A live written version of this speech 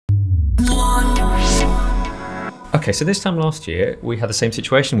Okay, so this time last year, we had the same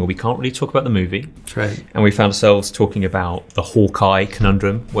situation where we can't really talk about the movie. That's right. And we found ourselves talking about the Hawkeye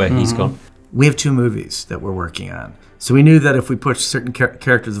conundrum, where he's gone. We have 2 movies that we're working on. So we knew that if we push certain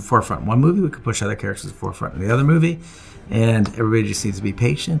characters at the forefront in one movie, we could push other characters at the forefront in the other movie. And everybody just needs to be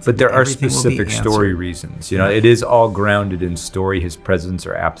patient. But there are specific story reasons. You know, it is all grounded in story. His presence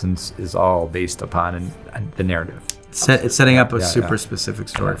or absence is all based upon the narrative. It's setting up a super specific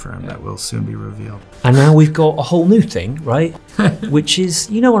story for him that will soon be revealed. And now we've got a whole new thing, right? Which is,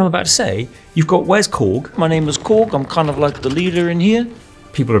 you know what I'm about to say? You've got, where's Korg? My name is Korg. I'm kind of like the leader in here.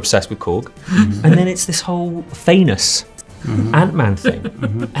 People are obsessed with Korg. And then it's this whole Thanus, Ant-Man thing.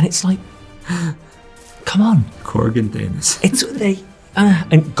 And it's like, come on. Korg and Thanus. It's,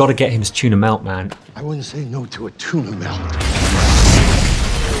 and gotta get him his tuna melt, man. I wouldn't say no to a tuna melt.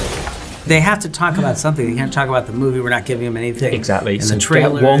 They have to talk about something. They can't talk about the movie. We're not giving them anything. Exactly. And so the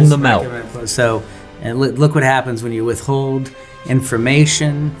trailer get Wong the melt. So, and look what happens when you withhold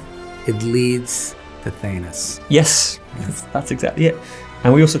information. It leads to Thanus. Yes, that's exactly it.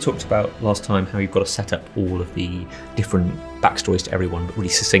 And we also talked about last time how you've got to set up all of the different backstories to everyone, but really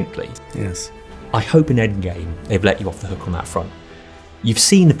succinctly. Yes. I hope in Endgame they've let you off the hook on that front. You've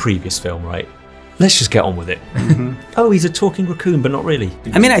seen the previous film, right? Let's just get on with it. Oh, he's a talking raccoon, but not really.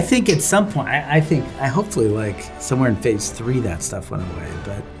 I mean, I think at some point, I hopefully like somewhere in phase 3 that stuff went away,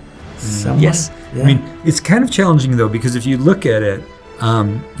 but yes. Yeah. I mean, it's kind of challenging though, because if you look at it,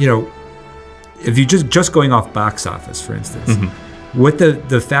 you know, if you just going off box office, for instance, with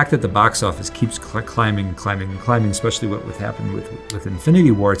the fact that the box office keeps climbing, especially what happened with Infinity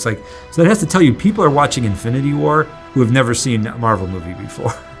War, it's like, so that has to tell you people are watching Infinity War who have never seen a Marvel movie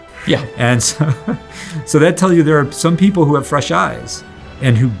before. Yeah. And so that tells you there are some people who have fresh eyes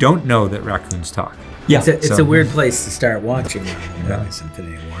and who don't know that raccoons talk. Yeah. It's a weird place to start watching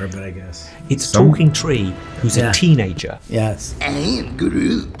Infinity War, but I guess. It's a talking tree who's a teenager. Yes. And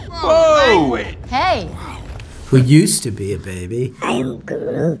Groot. Whoa! Hey. Who used to be a baby. I'm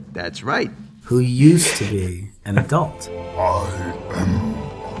Groot. That's right. Who used to be an adult.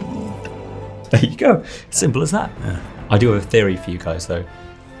 There you go. Simple as that. Yeah. I do have a theory for you guys, though.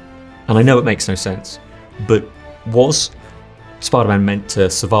 And I know it makes no sense, but was Spider-Man meant to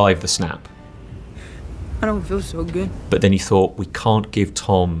survive the snap? I don't feel so good. But then you thought, we can't give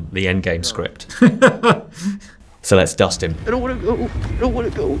Tom the Endgame script. So let's dust him. I don't want to go. I don't want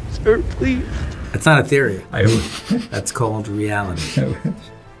to go, sir, please. That's not a theory. That's called reality.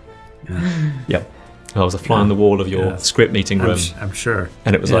 Yep. I was a fly on the wall of your script meeting room. I'm sure.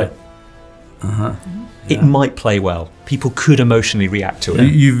 And it was like, it might play well. People could emotionally react to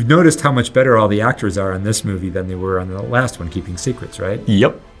it. You've noticed how much better all the actors are in this movie than they were on the last one, Keeping Secrets, right?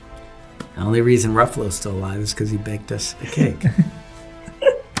 Yep. The only reason Ruffalo's still alive is because he baked us a cake.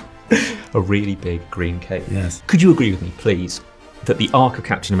 A really big green cake. Yes. Could you agree with me, please, that the arc of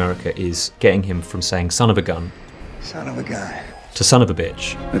Captain America is getting him from saying son of a gun Son of a gun. to son of a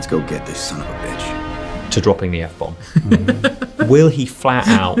bitch Let's go get this son of a bitch. to dropping the F-bomb? Will he flat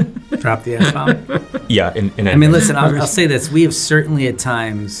out... Drop the F-bomb? Yeah, in I mean, listen, I'll say this. We have certainly at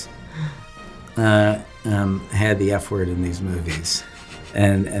times had the F word in these movies.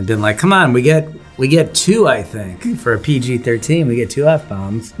 And been like, come on, we get 2, I think, for a PG-13. We get 2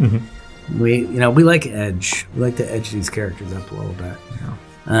 F-bombs. We like edge. We like to edge these characters up a little bit.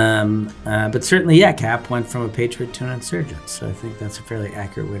 But certainly, Cap went from a patriot to an insurgent. So I think that's a fairly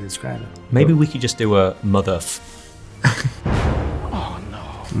accurate way to describe it. Maybe we could just do a mother Oh,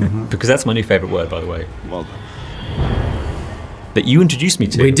 no. because that's my new favorite word, by the way. Mother. That you introduced me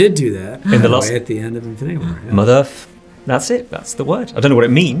to. We did do that In the last- at the end of Infinity War. Yeah. Mother That's it. That's the word. I don't know what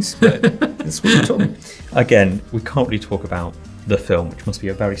it means, but that's what we're talking. Again, we can't really talk about the film, which must be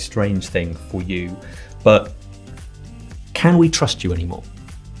a very strange thing for you. But can we trust you anymore?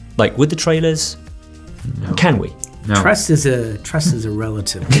 Like with the trailers, can we? No. Trust is a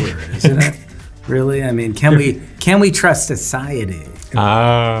relative word, isn't it? Really? I mean, can we trust society?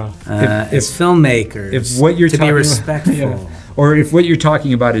 As filmmakers, if what you're to talking be respectful, about, or if what you're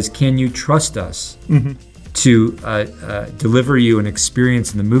talking about is, can you trust us to deliver you an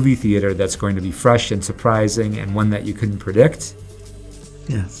experience in the movie theater that's going to be fresh and surprising and one that you couldn't predict?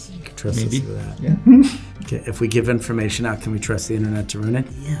 Yes, you can trust Maybe. us with that. Yeah. Okay, if we give information out, can we trust the internet to ruin it?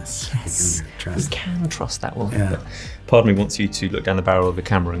 Yes. We can trust that one. Yeah. But part of me wants you to look down the barrel of the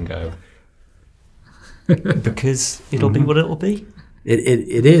camera and go, because it'll be what it'll be.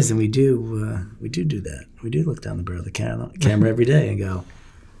 It is, and we do that. We do look down the barrel of the camera every day and go,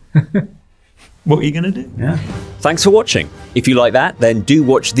 what are you going to do? yeah. Thanks for watching. If you like that, then do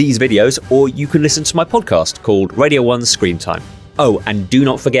watch these videos, or you can listen to my podcast called Radio 1's Screen Time. Oh, and do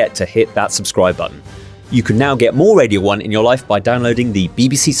not forget to hit that subscribe button. You can now get more Radio 1 in your life by downloading the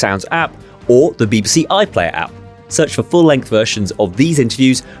BBC Sounds app or the BBC iPlayer app. Search for full-length versions of these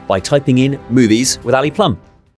interviews by typing in Movies with Ali Plumb.